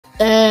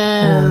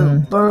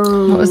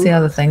What was the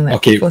other thing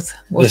that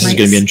this is going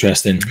to be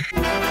interesting.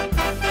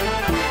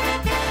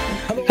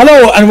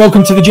 Hello and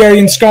welcome to the Gerry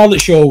and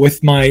Scarlett show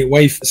with my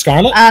wife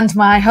Scarlett and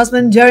my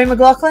husband Gerry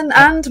McLaughlin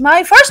and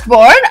my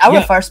firstborn,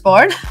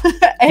 firstborn,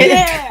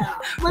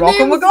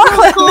 Rocco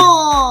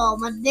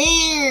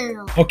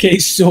McLaughlin. Okay,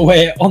 so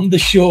on the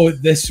show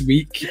this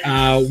week,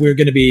 we're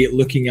going to be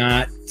looking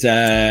at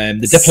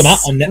the Diplomat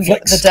on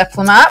Netflix. The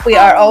Diplomat. We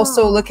are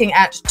also looking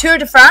at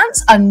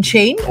TourDeFrance,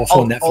 Unchained,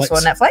 also on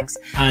Netflix.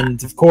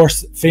 And of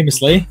course,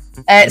 famously,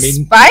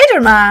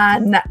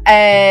 Spider-Man,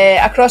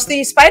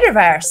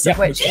 AcrossTheSpiderVerse,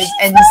 which is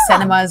in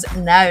cinemas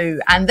now.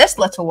 And this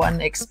little one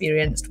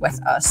experienced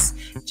with us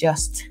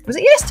was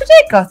it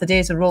yesterday? God, the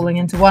days are rolling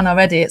into one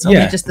already. It's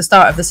only just the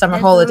start of the summer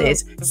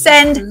holidays.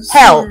 Send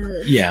help.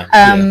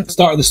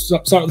 Start of the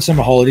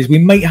summer holidays. We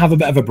might have a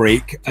bit of a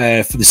break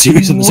for the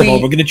series in the summer.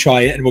 We're going to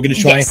try it, and we're going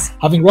to try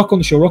having Rocco on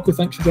the show. Rocco,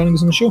 thanks for joining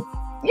us on the show.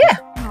 Yeah.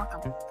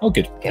 Oh,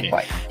 good. Good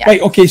point. Yeah.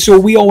 Right, okay, so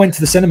we all went to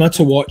the cinema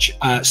to watch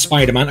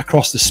Spider-Man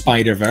Across the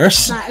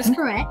Spider-Verse. That is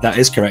correct. That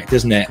is correct,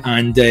 isn't it?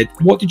 And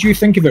what did you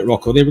think of it,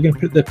 Rocco? They were going to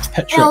put the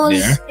picture up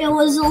there. It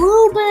was a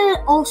little bit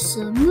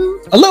awesome.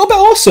 A little bit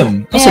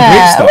awesome? That's a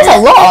great start. It was a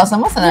lot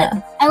awesome, wasn't it?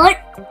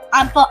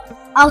 But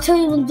I'll tell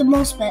you the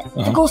most bit.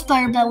 The Ghost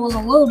Spider bit was a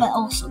little bit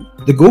awesome.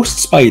 The Ghost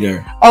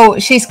Spider? Oh,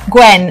 she's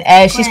Gwen.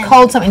 She's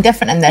called something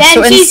different in this. Then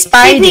so in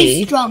Spidey,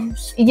 she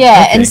drums. In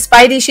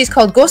Spidey she's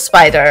called Ghost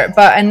Spider,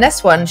 but in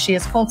this one she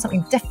is called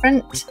something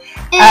different.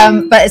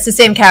 But it's the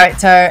same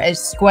character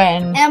as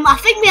Gwen. I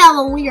think we have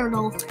a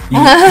weirdo.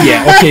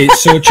 Okay.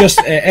 So just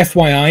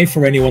FYI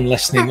for anyone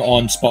listening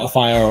on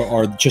Spotify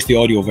or just the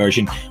audio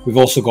version, we've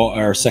also got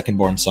our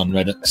second-born son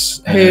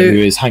Redux, who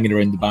is hanging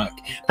around the back,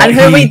 and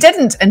who we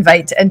didn't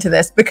invite into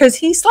this because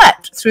he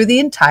slept through the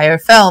entire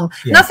film.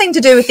 Nothing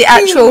to do with the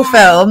actual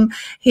film.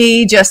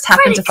 He just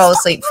happened to fall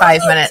asleep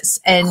 5 minutes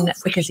in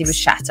because he was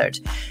shattered.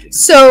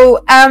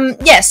 So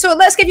so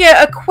let's give you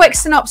a quick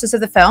synopsis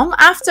of the film.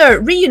 After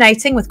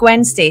reuniting with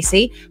Gwen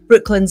Stacy,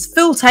 Brooklyn's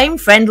full-time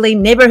friendly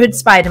neighborhood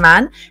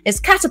Spider-Man is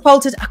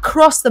catapulted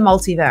across the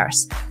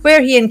multiverse,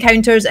 where he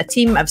encounters a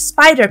team of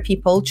spider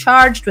people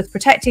charged with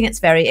protecting its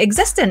very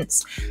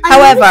existence.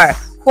 However,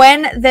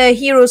 when the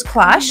heroes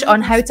clash on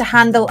how to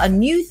handle a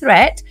new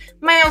threat,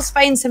 Miles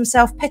finds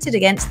himself pitted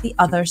against the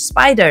other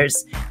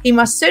spiders. He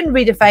must soon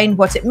redefine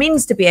what it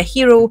means to be a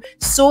hero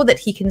so that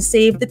he can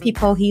save the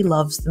people he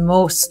loves the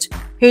most.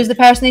 Who's the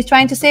person he's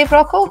trying to save,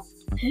 Rocco?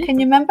 Can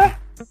you remember?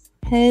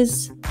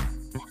 His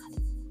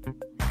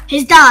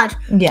dad.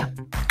 Yeah.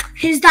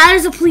 His dad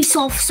is a police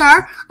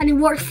officer and he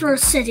works for a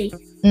city.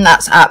 And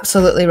that's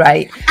absolutely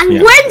right. And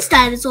Gwen's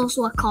dad is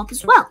also a cop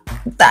as well.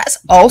 That's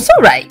also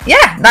right.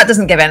 Yeah, that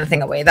doesn't give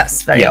anything away.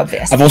 That's very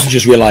obvious. I've also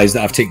just realised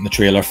that I've taken the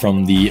trailer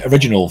from the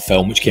original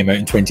film, which came out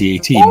in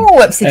 2018. Oh,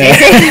 whoopsie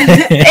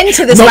daisy.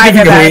 Into the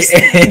Spider-Verse.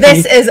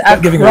 This is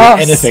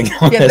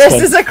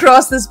this is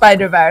Across the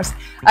Spider-Verse.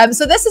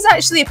 So this is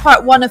actually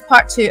part one of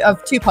part two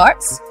of two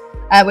parts.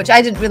 Which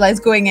I didn't realise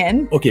going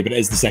in. Okay, but it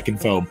is the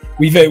second film.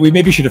 We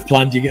maybe should have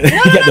planned you get the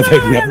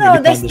vibe. No.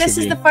 This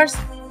is the first.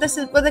 This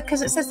is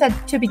because it says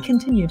that to be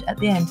continued at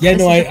the end. Yeah,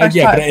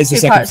 but it is the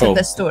second film. Of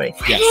this story.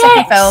 Yeah.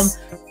 Second film.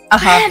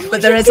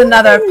 But there is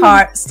another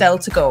part still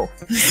to go.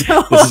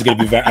 So. This is going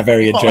to be a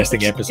very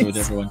interesting episode,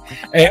 everyone.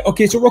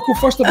 Okay, so Rocco,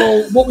 first of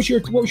all, what was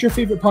your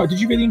favourite part? Did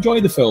you really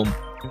enjoy the film?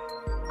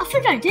 I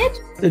think I did.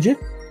 Did you?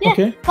 Yeah,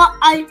 okay. But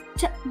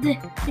the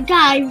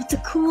guy with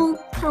the cool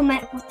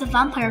helmet with the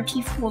vampire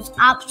teeth was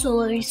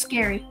absolutely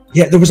scary.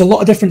 Yeah, there was a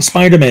lot of different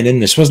Spider-Men in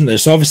this, wasn't there?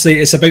 So obviously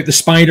it's about the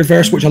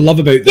Spider-Verse, which I love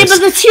about this. Yeah, but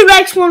the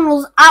T-Rex one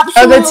was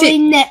absolutely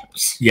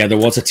nipped. Yeah, there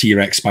was a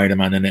T-Rex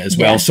Spider-Man in it as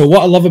well. So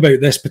what I love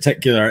about this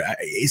particular,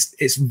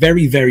 it's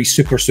very, very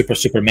super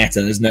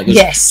meta, isn't it?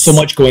 There's so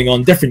much going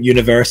on, different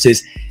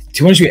universes.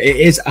 To be honest with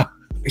you,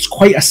 it's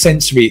quite a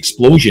sensory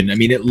explosion. I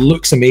mean, it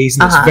looks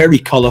amazing. It's very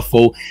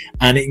colourful,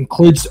 and it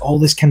includes all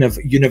this kind of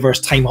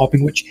universe time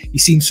hopping, which you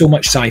see in so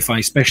much sci-fi,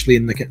 especially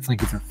in the. Thank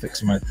you for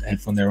fixing my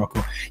headphone there,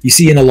 Rocco. You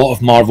see in a lot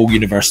of Marvel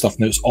universe stuff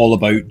now. It's all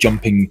about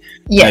jumping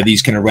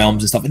these kind of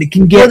realms and stuff, and it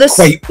can get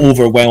quite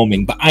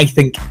overwhelming. But I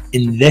think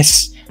in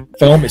this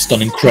film, it's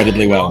done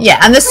incredibly well. Yeah,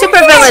 and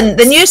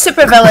the new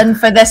supervillain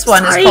for this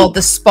one is called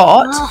the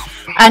Spot.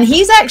 And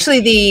he's actually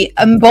the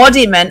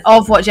embodiment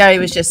of what Gerry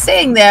was just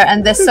saying there,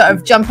 and this sort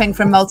of jumping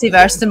from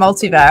multiverse to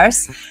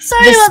multiverse.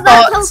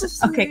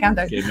 Okay, calm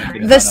down.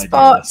 The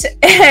Spot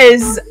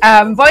is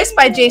voiced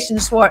by Jason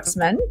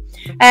Schwartzman.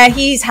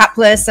 He's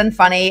hapless and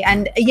funny,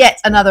 and yet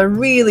another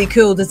really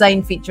cool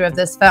design feature of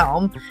this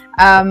film,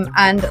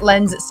 and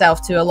lends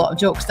itself to a lot of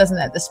jokes, doesn't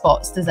it? The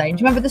Spot's design.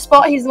 Do you remember the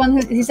Spot? He's the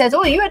one who says,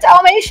 "Oh, are you a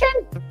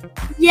Dalmatian?"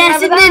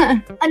 Yes,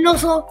 and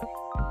also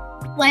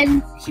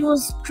when he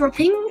was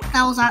dripping,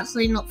 that was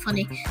actually not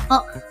funny.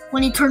 But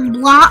when he turned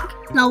black,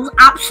 that was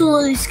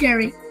absolutely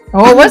scary.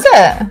 Oh, was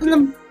it? And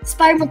the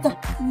spider with the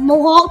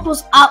mohawk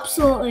was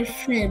absolutely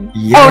thin.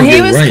 Yeah,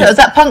 he was. Was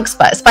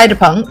that Spider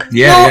Punk?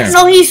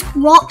 No, he's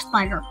Rock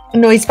Spider.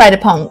 No, he's Spider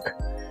Punk.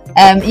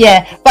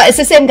 Yeah, but it's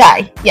the same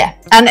guy. Yeah,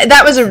 and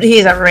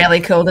he's a really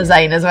cool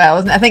design as well,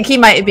 isn't it? I think he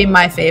might have been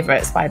my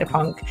favourite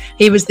Spider-Punk.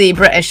 He was the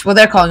British. Well,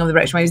 they're calling him the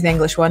British one. He was the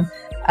English one.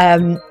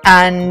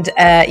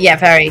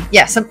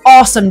 Some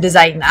awesome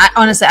design.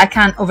 Honestly, I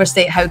can't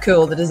overstate how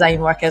cool the design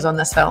work is on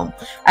this film.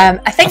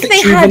 I think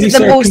they had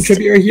the most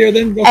contributor here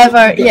then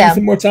ever. Yeah.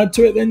 Anything more to add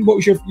to it then? What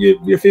was your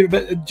favourite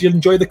bit? Do you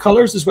enjoy the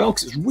colours as well?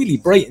 Because it's really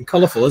bright and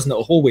colourful, isn't it,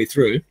 the whole way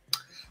through?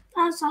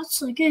 That's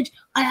actually good.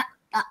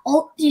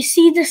 You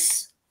see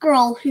this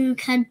girl who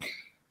can,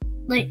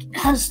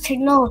 has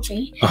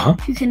technology,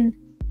 who can,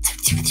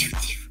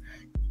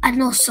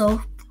 and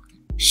also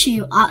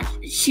she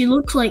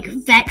looked like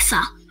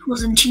Vexa, who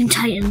was in Teen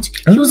Titans.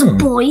 He was a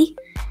boy,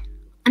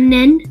 and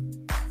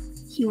then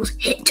he was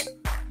hit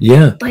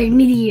by a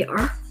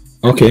meteor.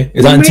 Okay,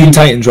 is that in Teen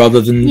Titans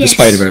rather than the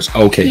Spider-Verse?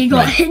 Okay, he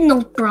got hit in the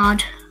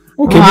broad.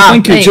 Okay,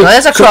 thank you. So,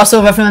 there's a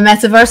crossover from the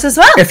metaverse as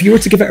well. If you were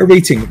to give it a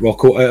rating,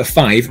 Rocco, out of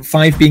 5,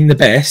 5 being the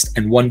best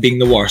and 1 being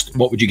the worst,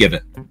 what would you give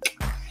it?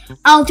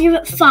 I'll give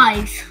it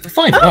 5.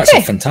 5? That's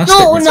a fantastic.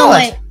 No,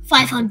 wait.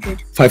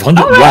 500.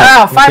 500? Oh,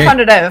 wow.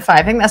 500 out of 5.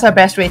 I think that's our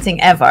best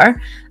rating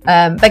ever.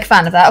 Big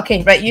fan of that.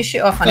 Okay, right, you shoot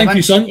off. Thank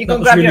you, son. You go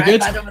grab your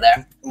iPad over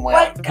there.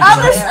 Well,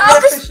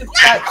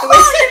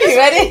 you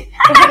ready?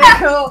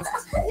 Cool.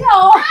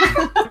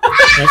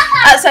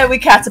 That's how we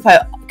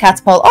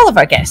catapult all of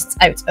our guests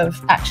out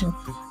of action.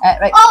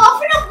 Right.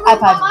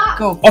 iPad,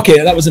 go.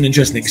 Okay, that was an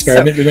interesting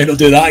experiment. We might not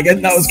do that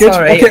again. That was good.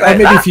 Okay, or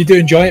maybe if you do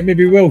enjoy it,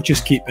 maybe we'll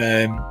just keep.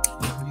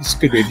 It's a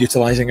good way of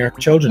utilising our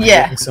children and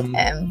getting some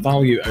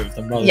value out of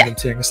them rather than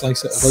taking a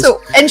slice out of us.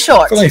 So, in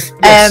short, for life,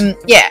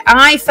 yes.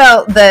 I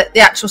felt that the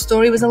actual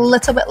story was a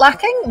little bit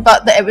lacking,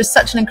 but that it was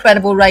such an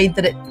incredible ride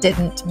that it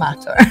didn't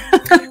matter.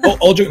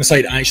 all joking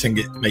aside, I actually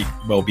think it might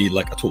well be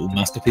like a total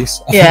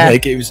masterpiece. I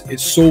think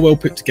it's so well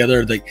put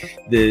together. Like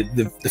the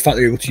fact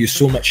they're able to use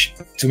so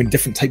many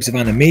different types of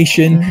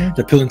animation.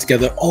 They're pulling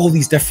together all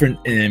these different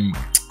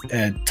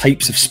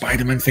types of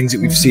Spider-Man things that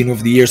we've seen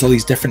over the years, all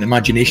these different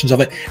imaginations of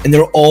it, and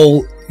they're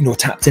all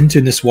tapped into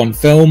in this one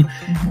film.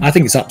 I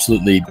think it's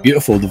absolutely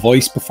beautiful. The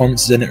voice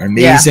performances in it are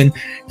amazing.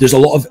 There's a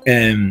lot of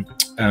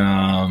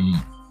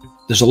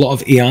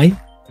AI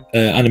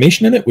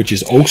animation in it, which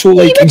is also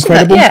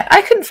incredible. Yeah,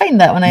 I couldn't find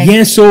that when I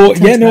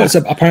it's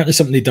apparently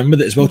something they've done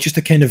with it as well, just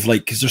to kind of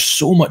because there's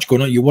so much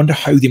going on, you wonder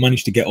how they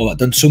managed to get all that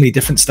done, so many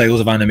different styles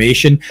of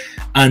animation.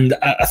 And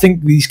I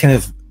think these kind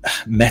of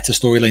meta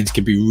storylines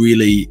can be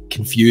really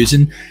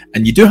confusing,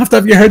 and you do have to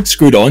have your head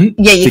screwed on.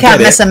 Yeah, you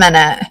can't miss a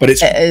minute. But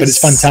it's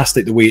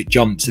fantastic the way it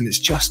jumps, and it's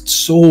just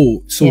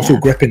so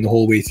gripping the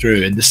whole way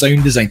through. And the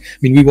sound design. I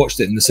mean, we watched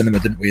it in the cinema,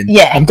 didn't we? And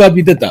I'm glad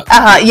we did that.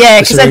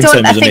 Because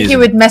I think you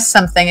would miss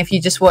something if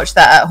you just watched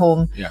that at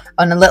home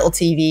on a little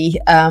TV.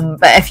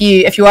 But if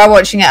you are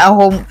watching it at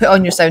home, put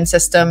on your sound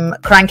system,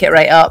 crank it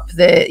right up.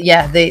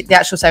 The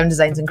actual sound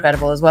design is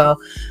incredible as well.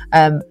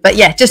 But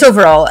just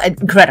overall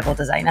incredible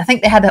design. I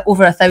think they had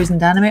over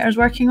 1,000 animators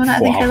working on it. I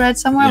think I read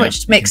somewhere,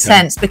 which makes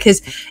sense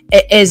because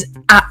it is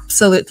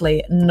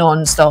absolutely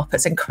non-stop.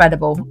 It's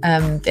incredible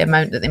the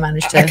amount that they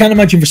managed to. I can't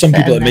imagine for some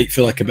people it might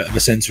feel like a bit of a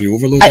sensory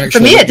overload. For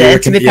me, it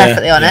did, to be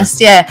perfectly honest.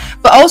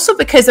 But also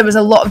because there was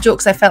a lot of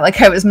jokes I felt like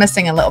I was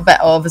missing a little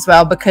bit of as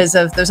well, because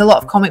there's a lot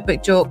of comic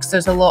book jokes.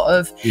 There's a lot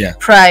of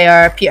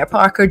prior Peter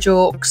Parker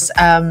jokes.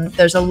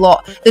 There's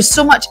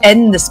so much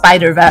in the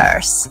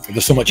Spider-Verse.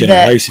 There's so much in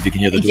our house if you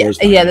can hear the doors.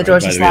 The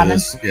doors are slamming.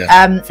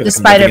 The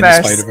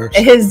Spider-Verse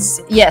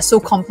is so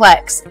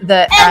complex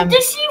that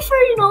this year for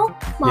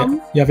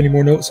Mom. You have any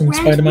more notes on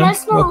Spider-Man?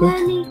 That's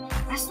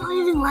not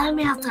even letting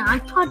me have the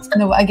iPod.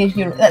 No, I gave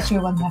you. That's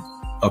your one there.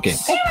 Okay.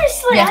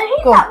 Seriously, I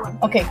hate that one.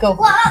 Okay, go.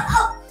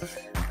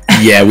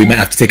 Yeah, we might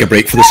have to take a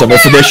break for the summer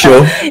for this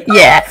show.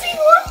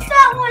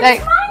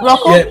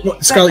 Rocco?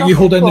 Scarlett, you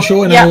hold down the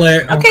show and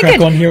I'll crack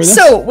on here with this.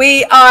 So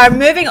we are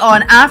moving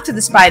on after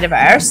the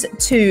Spider-Verse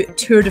to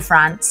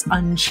TourDeFrance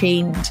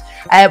Unchained,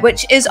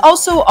 which is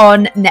also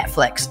on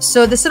Netflix.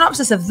 So the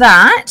synopsis of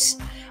that: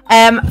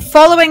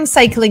 following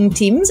cycling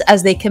teams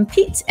as they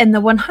compete in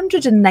the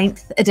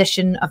 109th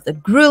edition of the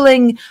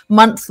grueling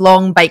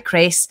month-long bike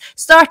race,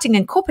 starting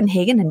in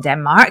Copenhagen in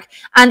Denmark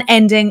and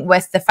ending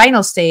with the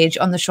final stage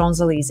on the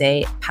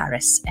Champs-Elysees,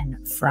 Paris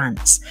in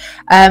France.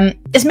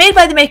 It's made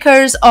by the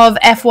makers of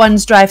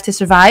F1's Drive to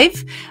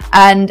Survive,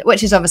 and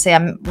which is obviously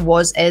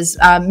is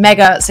a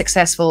mega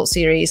successful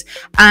series,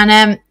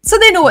 and so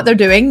they know what they're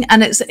doing,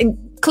 and it's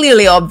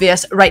clearly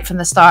obvious right from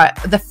the start.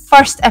 The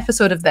first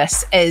episode of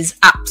this is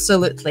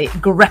absolutely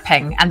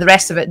gripping, and the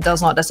rest of it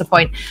does not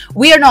disappoint.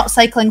 We are not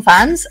cycling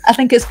fans, I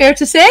think it's fair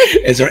to say.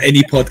 Is there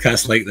any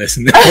podcast like this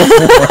in the whole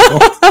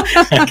world?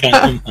 I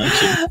can't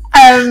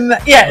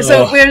imagine.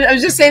 So I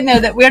was just saying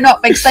there that we're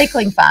not big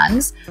cycling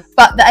fans,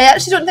 but I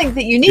actually don't think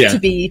that you need to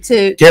be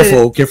to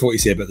careful what you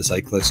say about the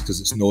cyclists,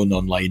 because it's known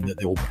online that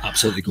they will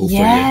absolutely go for you.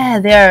 Yeah,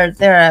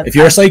 they're if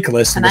you're a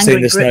cyclist and we're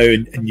saying this now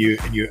and you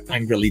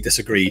angrily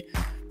disagree,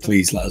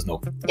 please let us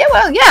know. Yeah,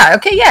 well, yeah,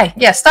 okay,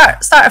 yeah. Start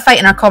a fight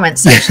in our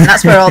comments section.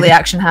 That's where all the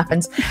action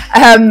happens.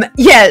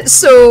 Yeah,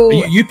 so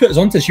you put us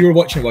onto this. You were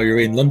watching it while you were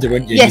in London,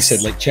 weren't you? Yes. You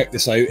said, like, check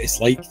this out. It's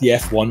like the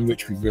F1,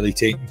 which we've really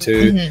taken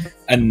to,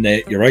 and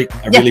you're right.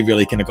 I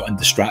really kind of got into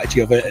the strategy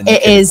of it, and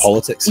it is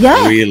politics.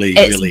 Yeah, really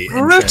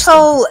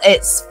brutal.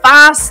 It's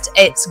fast.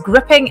 It's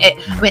gripping. I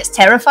mean, it's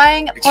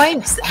terrifying at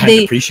points. I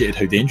appreciated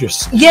how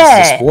dangerous. Yeah,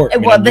 the sport. I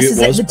mean, well, this is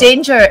it. The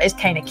danger is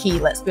kind of key.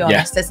 Let's be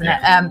honest, isn't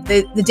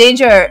it? The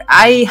danger.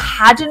 I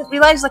hadn't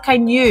realised. Like, I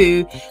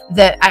knew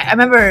that. I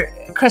remember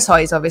Chris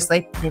Hoy's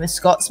obviously famous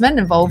Scotsman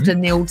involved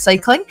in the old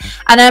cycling,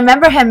 and I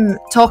remember him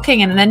talking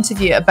in an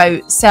interview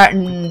about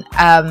certain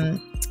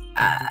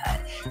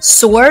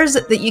sores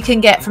that you can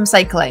get from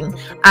cycling,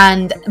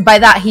 and by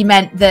that he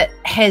meant that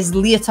his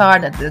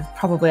leotard,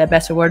 probably a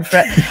better word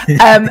for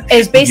it,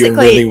 is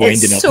basically really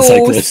it's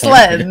so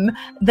slim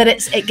that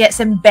it gets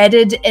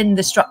embedded in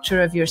the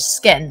structure of your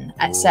skin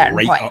at certain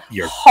points.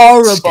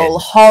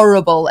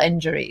 Horrible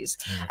injuries.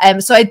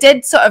 So I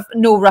did sort of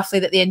know roughly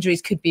that the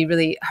injuries could be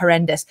really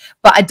horrendous,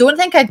 but I don't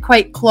think I'd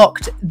quite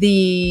clocked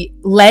the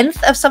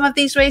length of some of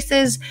these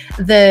races,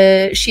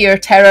 the sheer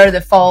terror,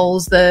 the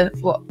falls, the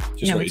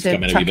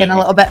to chuck in a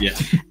little bit.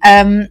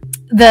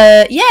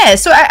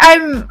 So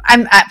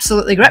I'm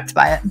absolutely gripped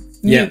by it.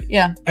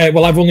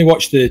 Well, I've only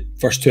watched the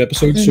first 2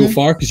 episodes so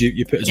far, because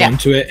you put us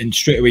onto it, and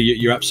straight away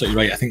you're absolutely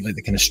right. I think, like,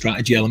 the kind of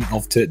strategy element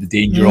of it, the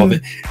danger of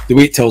it, the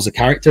way it tells the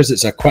characters,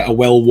 it's quite a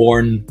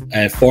well-worn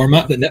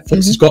format that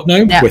Netflix has got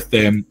now, with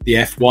the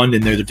F1,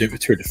 and now they're doing it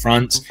with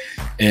TourDeFrance.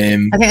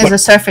 I think there's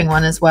a surfing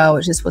one as well,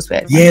 which is supposed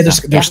to be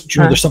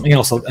there's something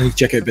else I need to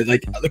check out, but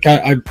like, look,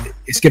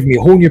 it's given me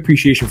a whole new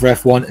appreciation for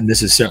F1, and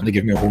this has certainly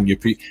given me a whole new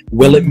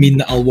will it mean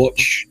that I'll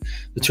watch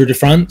the Tour de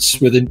France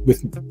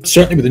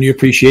certainly with a new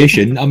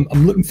appreciation?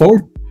 I'm looking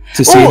forward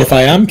to seeing if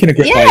I am kind of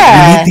gripped by it.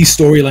 We need these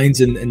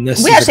storylines in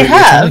this. We actually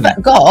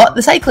have got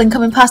the cycling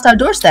coming past our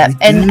doorstep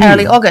in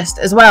early August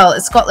as well.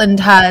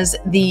 Scotland has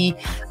I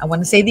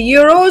want to say the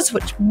Euros,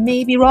 which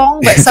may be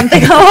wrong, but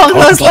something along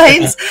those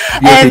lines.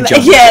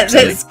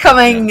 That's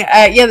coming.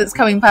 That's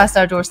coming past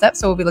our doorstep.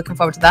 So we'll be looking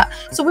forward to that.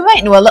 So we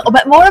might know a little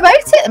bit more about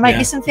it. There might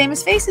be some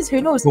famous faces.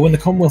 Who knows? Well, when the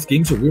Commonwealth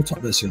Games were, we were talking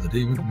about this the other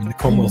day. When the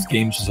Commonwealth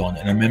Games was on,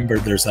 and I remember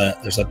there's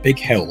a big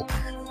hill.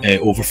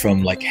 Over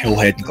from like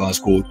Hillhead in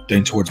Glasgow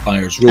down towards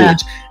Byres Road,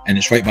 and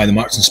it's right by the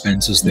Marks and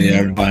Spencers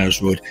there in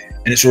Byres Road,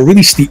 and it's a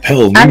really steep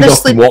hill. We would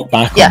often walk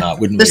back on that,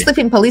 wouldn't we? There's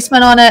sleeping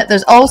policemen on it.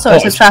 There's all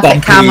sorts of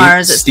traffic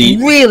cameras. It's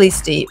really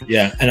steep.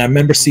 Yeah, and I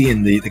remember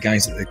seeing the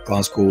guys at the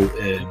Glasgow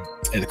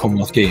at the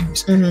Commonwealth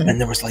Games, and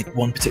there was like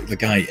one particular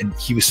guy, and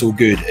he was so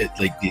good at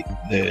like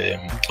the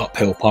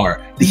uphill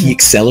part that he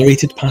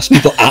accelerated past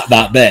people at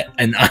that bit,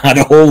 and I had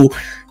a whole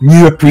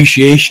new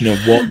appreciation of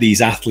what these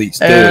athletes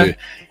do.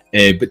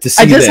 But to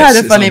see I just had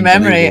a funny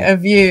memory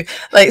of you.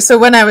 Like, so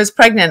when I was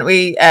pregnant,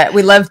 we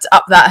lived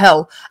up that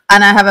hill,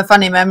 and I have a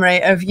funny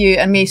memory of you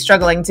and me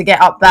struggling to get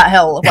up that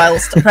hill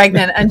whilst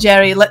pregnant, and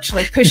Gerry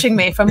literally pushing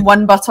me from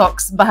one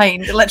buttocks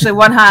behind, literally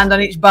one hand on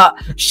each butt,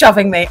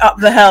 shoving me up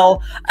the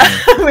hill.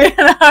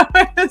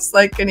 It's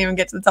like, couldn't even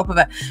get to the top of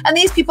it. And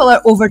these people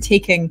are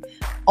overtaking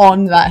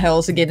on that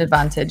hill to gain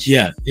advantage.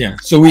 Yeah.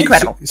 So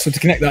to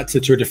connect that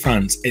to Tour de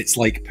France, it's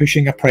like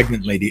pushing a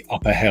pregnant lady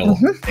up a hill.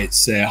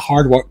 It's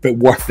hard work, but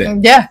worth it.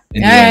 Yeah.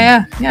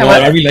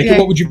 I really like it.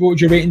 What would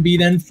your rating be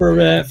then for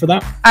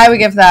that? I would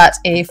give that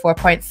a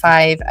 4.5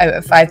 out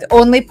of 5. The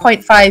only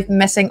 0.5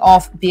 missing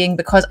off being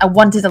because I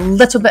wanted a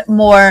little bit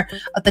more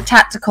of the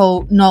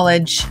tactical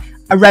knowledge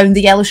around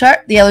the yellow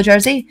shirt, the yellow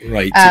jersey,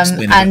 right,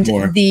 and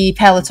the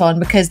peloton,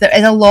 because there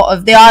is a lot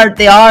of they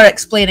are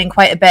explaining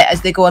quite a bit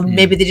as they go, and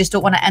maybe they just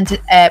don't want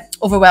to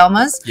overwhelm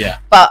us. Yeah.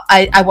 But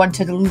I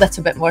wanted a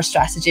little bit more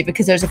strategy,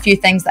 because there's a few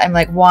things that I'm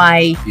like,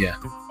 why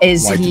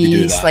is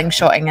he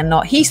slingshotting and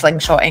not he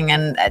slingshotting,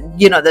 and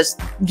there's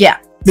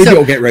Maybe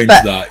I'll get round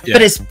to that.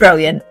 But it's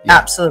brilliant.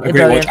 Absolutely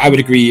brilliant. I would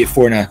agree,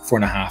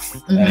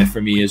 4.5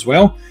 for me as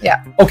well.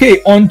 Yeah.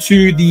 Okay, on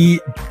to the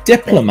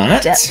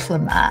Diplomat.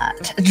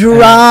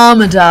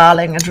 Drama,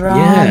 darling, a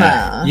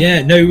drama.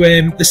 Yeah. Now,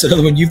 this is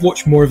another one. You've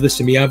watched more of this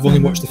than me. I've only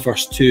watched the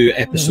first 2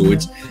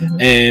 episodes.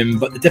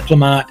 But the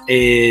Diplomat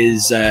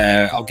is,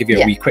 I'll give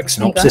you a wee quick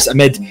synopsis.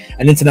 Amid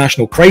an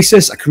international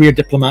crisis, a career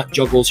diplomat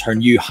juggles her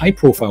new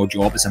high-profile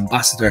job as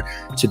ambassador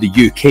to the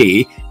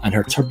UK and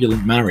her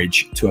turbulent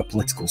marriage to a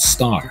political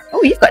star.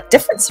 Oh, you've got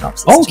different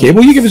synopsis. Okay,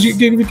 well, you give us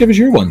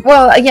your one.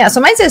 Well,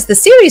 so mine says the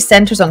series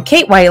centres on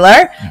Kate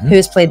Weiler, who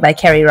is played by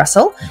Kerry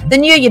Russell, the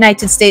new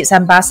United States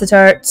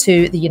ambassador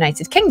to the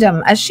United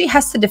Kingdom, as she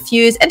has to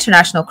diffuse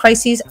international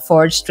crises,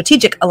 forge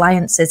strategic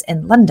alliances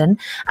in London,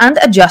 and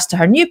adjust to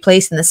her new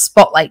place in the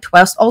spotlight,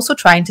 whilst also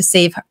trying to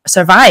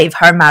survive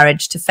her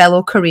marriage to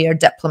fellow career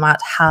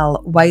diplomat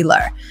Hal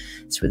Weiler.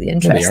 It's really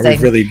interesting.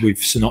 We've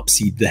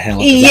synopsised the hell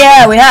out of that.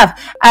 Yeah, we have.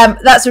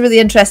 That's a really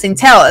interesting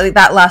tell.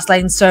 That last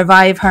line,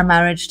 survive her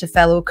marriage to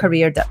fellow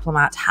career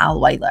diplomat Hal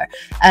Weiler.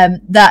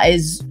 That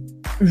is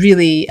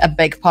really a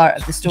big part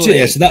of the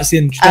story. So that's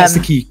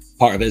the key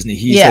part of it, isn't he?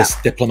 He's this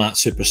diplomat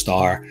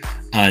superstar,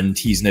 and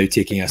he's now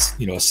taking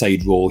a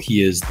side role.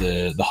 He is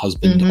the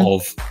husband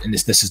of, and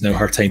this is now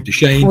her time to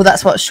shine. Well,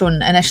 that's what's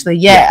shown initially.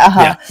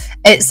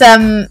 It's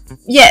and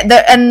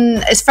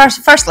it's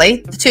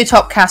firstly, the two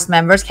top cast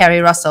members,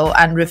 Kerry Russell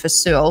and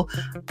Rufus Sewell,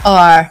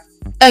 are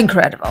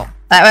incredible.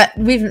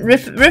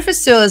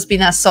 Rufus Sewell has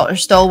been a sort of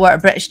stalwart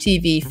of British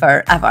TV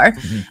forever.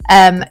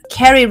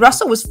 Kerry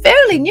Russell was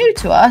fairly new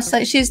to us.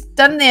 Like she's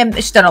done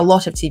a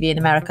lot of TV in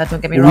America.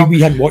 Don't get me wrong.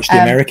 We hadn't watched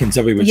The Americans,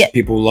 have we? Which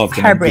people loved.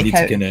 Her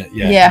breakout,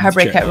 her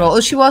breakout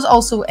role. She was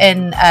also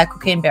in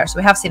Cocaine Bear, so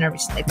we have seen her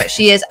recently. But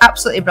she is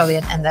absolutely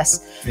brilliant in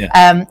this.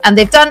 And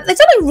they've done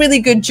a really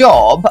good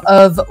job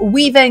of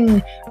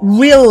weaving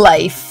real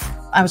life,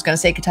 I was going to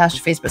say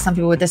catastrophes, but some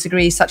people would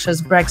disagree, such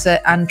as Brexit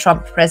and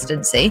Trump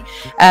presidency,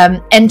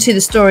 into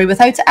the story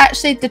without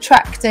actually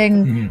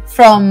detracting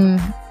from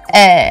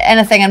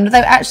anything, and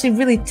without actually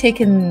really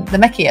taking the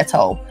mickey at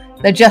all.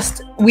 They're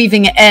just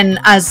weaving it in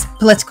as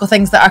political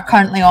things that are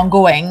currently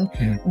ongoing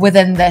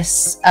within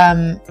this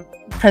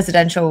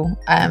presidential.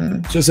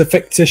 So it's a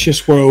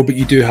fictitious world, but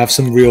you do have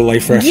some real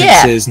life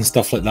references and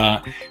stuff like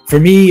that. For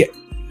me,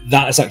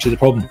 that is actually the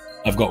problem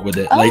I've got with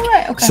it.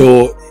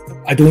 So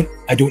I don't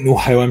know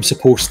how I'm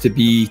supposed to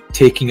be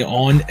taking it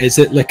on. Is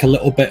it like a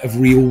little bit of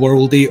real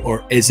worldy,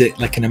 or is it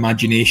like an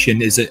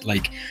imagination? Is it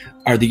like,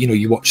 are they,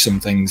 you watch some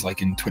things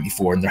like in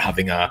 24 and they're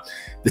having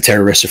the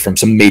terrorists are from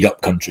some made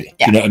up country,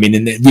 you know what I mean?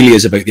 And it really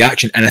is about the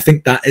action. And I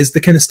think that is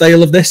the kind of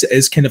style of this. It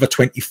is kind of a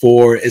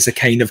 24, is a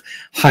kind of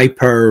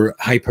hyper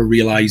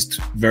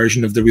realized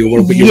version of the real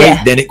world. But you're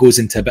right, then it goes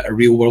into a bit of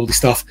real worldy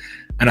stuff.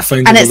 And I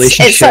found the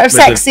relationship, it's sort of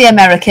sexy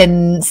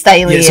American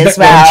styly as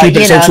well. Raunchy,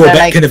 but it's also a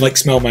bit kind of like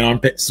smell my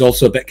armpits. It's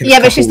also a bit kind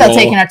of but she's still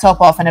taking her top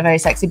off in a very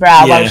sexy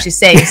bra while she's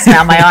saying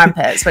smell my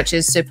armpits, which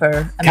is super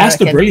American. Cast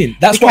are brilliant.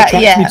 That's what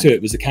attracted me to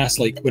it, was the cast.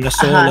 Like when I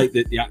saw like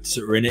the actors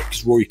that were in it,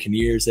 because Rory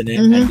Kinnear's in it,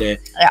 and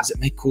is it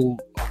Michael?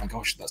 Oh my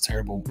gosh, that's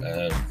terrible.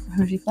 Who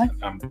did you play?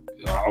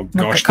 Oh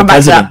gosh,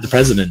 the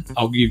president.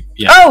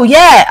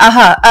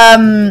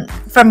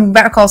 From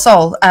Better Call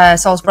Saul,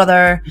 Saul's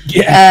brother.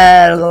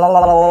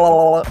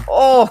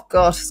 Oh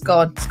god, it's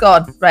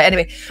gone. Right,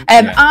 anyway,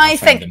 I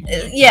think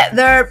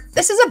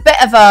this is a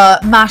bit of a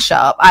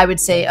mashup, I would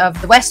say, of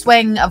The West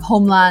Wing, of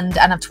Homeland,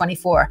 and of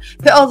 24.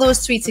 Put all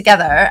those three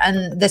together,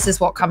 and this is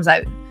what comes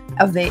out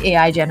of the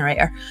AI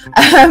generator.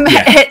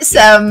 It's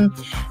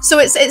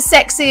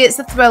sexy, it's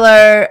a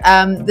thriller,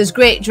 there's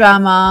great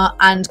drama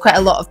and quite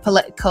a lot of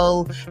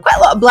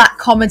black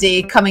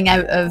comedy coming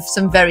out of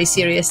some very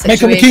serious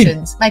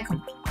situations. Michael,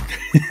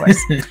 of course.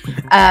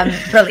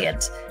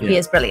 Brilliant. He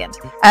is brilliant.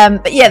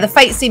 But the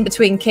fight scene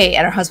between Kate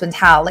and her husband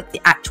Hal, like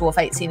the actual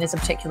fight scene, is a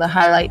particular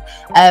highlight.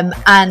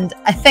 And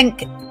I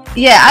think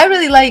I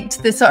really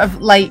liked the sort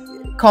of light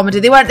comedy.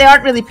 They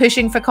aren't really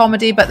pushing for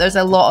comedy, but there's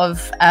a lot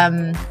of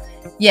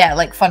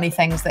like funny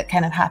things that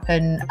kind of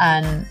happen,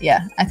 and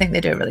I think they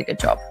do a really good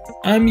job.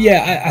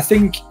 I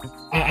think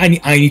I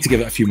need to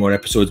give it a few more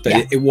episodes, but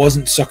it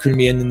wasn't suckering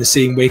me in the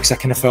same way, because I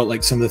kind of felt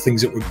like some of the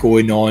things that were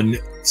going on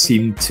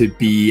seemed to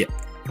be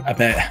a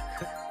bit,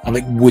 I'm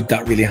like, would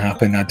that really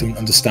happen? I don't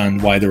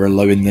understand why they're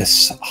allowing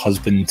this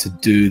husband to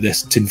do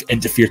this, to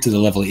interfere to the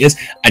level he is.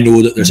 I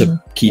know that there's a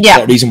key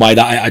reason why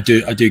that I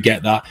do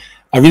get that.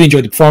 I really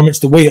enjoyed the performance.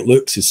 The way it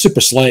looks is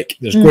super slick.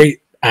 There's great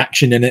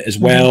action in it as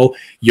well.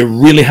 You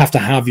really have to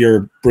have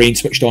your brain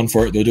switched on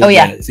for it, though, don't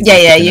you?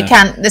 You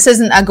can't. This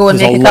isn't a go and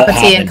make a cup of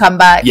tea and come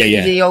back.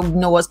 You'll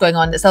know what's going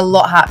on. There's a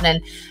lot happening,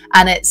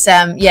 and it's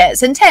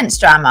it's intense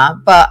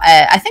drama, but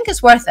I think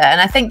it's worth it. And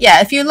I think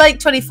if you like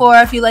 24,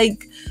 if you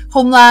like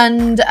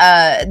Homeland,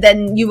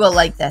 then you will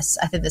like this.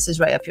 I think this is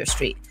right up your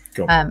street.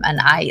 Cool. And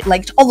I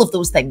liked all of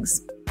those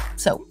things.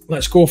 So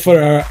let's go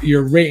for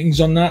your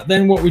ratings on that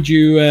then. What would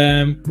you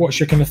what's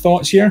your kind of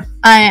thoughts here?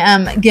 I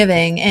am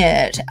giving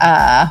it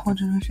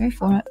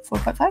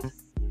 4.5.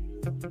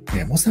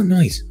 Yeah, what's that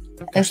noise?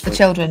 It's the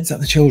children. Is that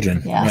the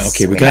children? Yes. Right,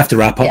 okay, we're gonna have to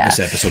wrap up this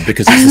episode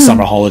because it's the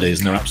summer holidays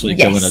and they're absolutely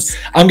killing us.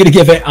 I'm gonna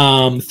give it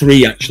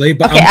 3 actually,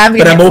 but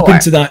I'm open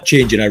to that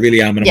changing. I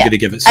really am, and I'm gonna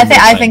give it some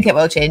I think it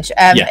will change.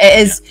 It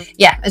is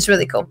it's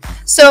really cool.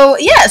 So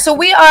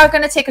we are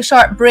gonna take a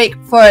short break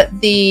for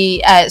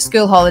the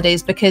school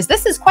holidays, because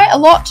this is quite a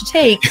lot to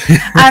take,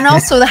 and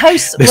also the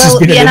house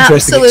will be an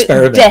absolute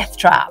death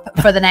trap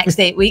for the next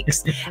 8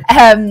 weeks.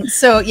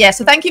 So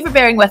thank you for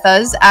bearing with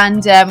us,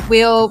 and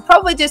we'll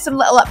probably do some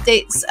little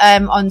updates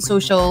on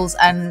socials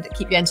and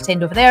keep you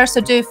entertained over there. So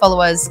do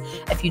follow us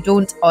if you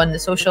don't on the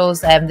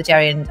socials. The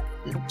Gerry and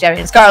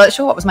Scarlett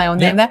show. What was my own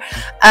name there?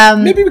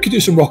 Maybe we could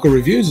do some Rocco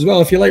reviews as well,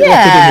 if you like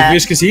Rocco doing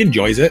reviews, because he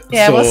enjoys it.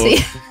 We'll see.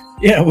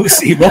 We'll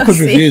see. Rocco's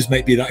reviews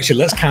might be that. Actually,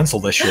 let's cancel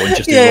this show and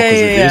just do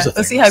Rocco's reviews.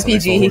 We'll see how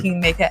PG he can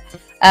make it.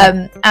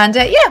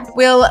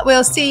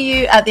 We'll see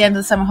you at the end of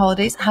the summer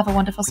holidays. Have a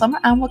wonderful summer,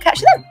 and we'll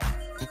catch you then.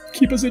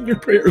 Keep us in your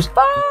prayers.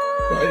 Bye.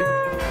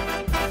 Bye.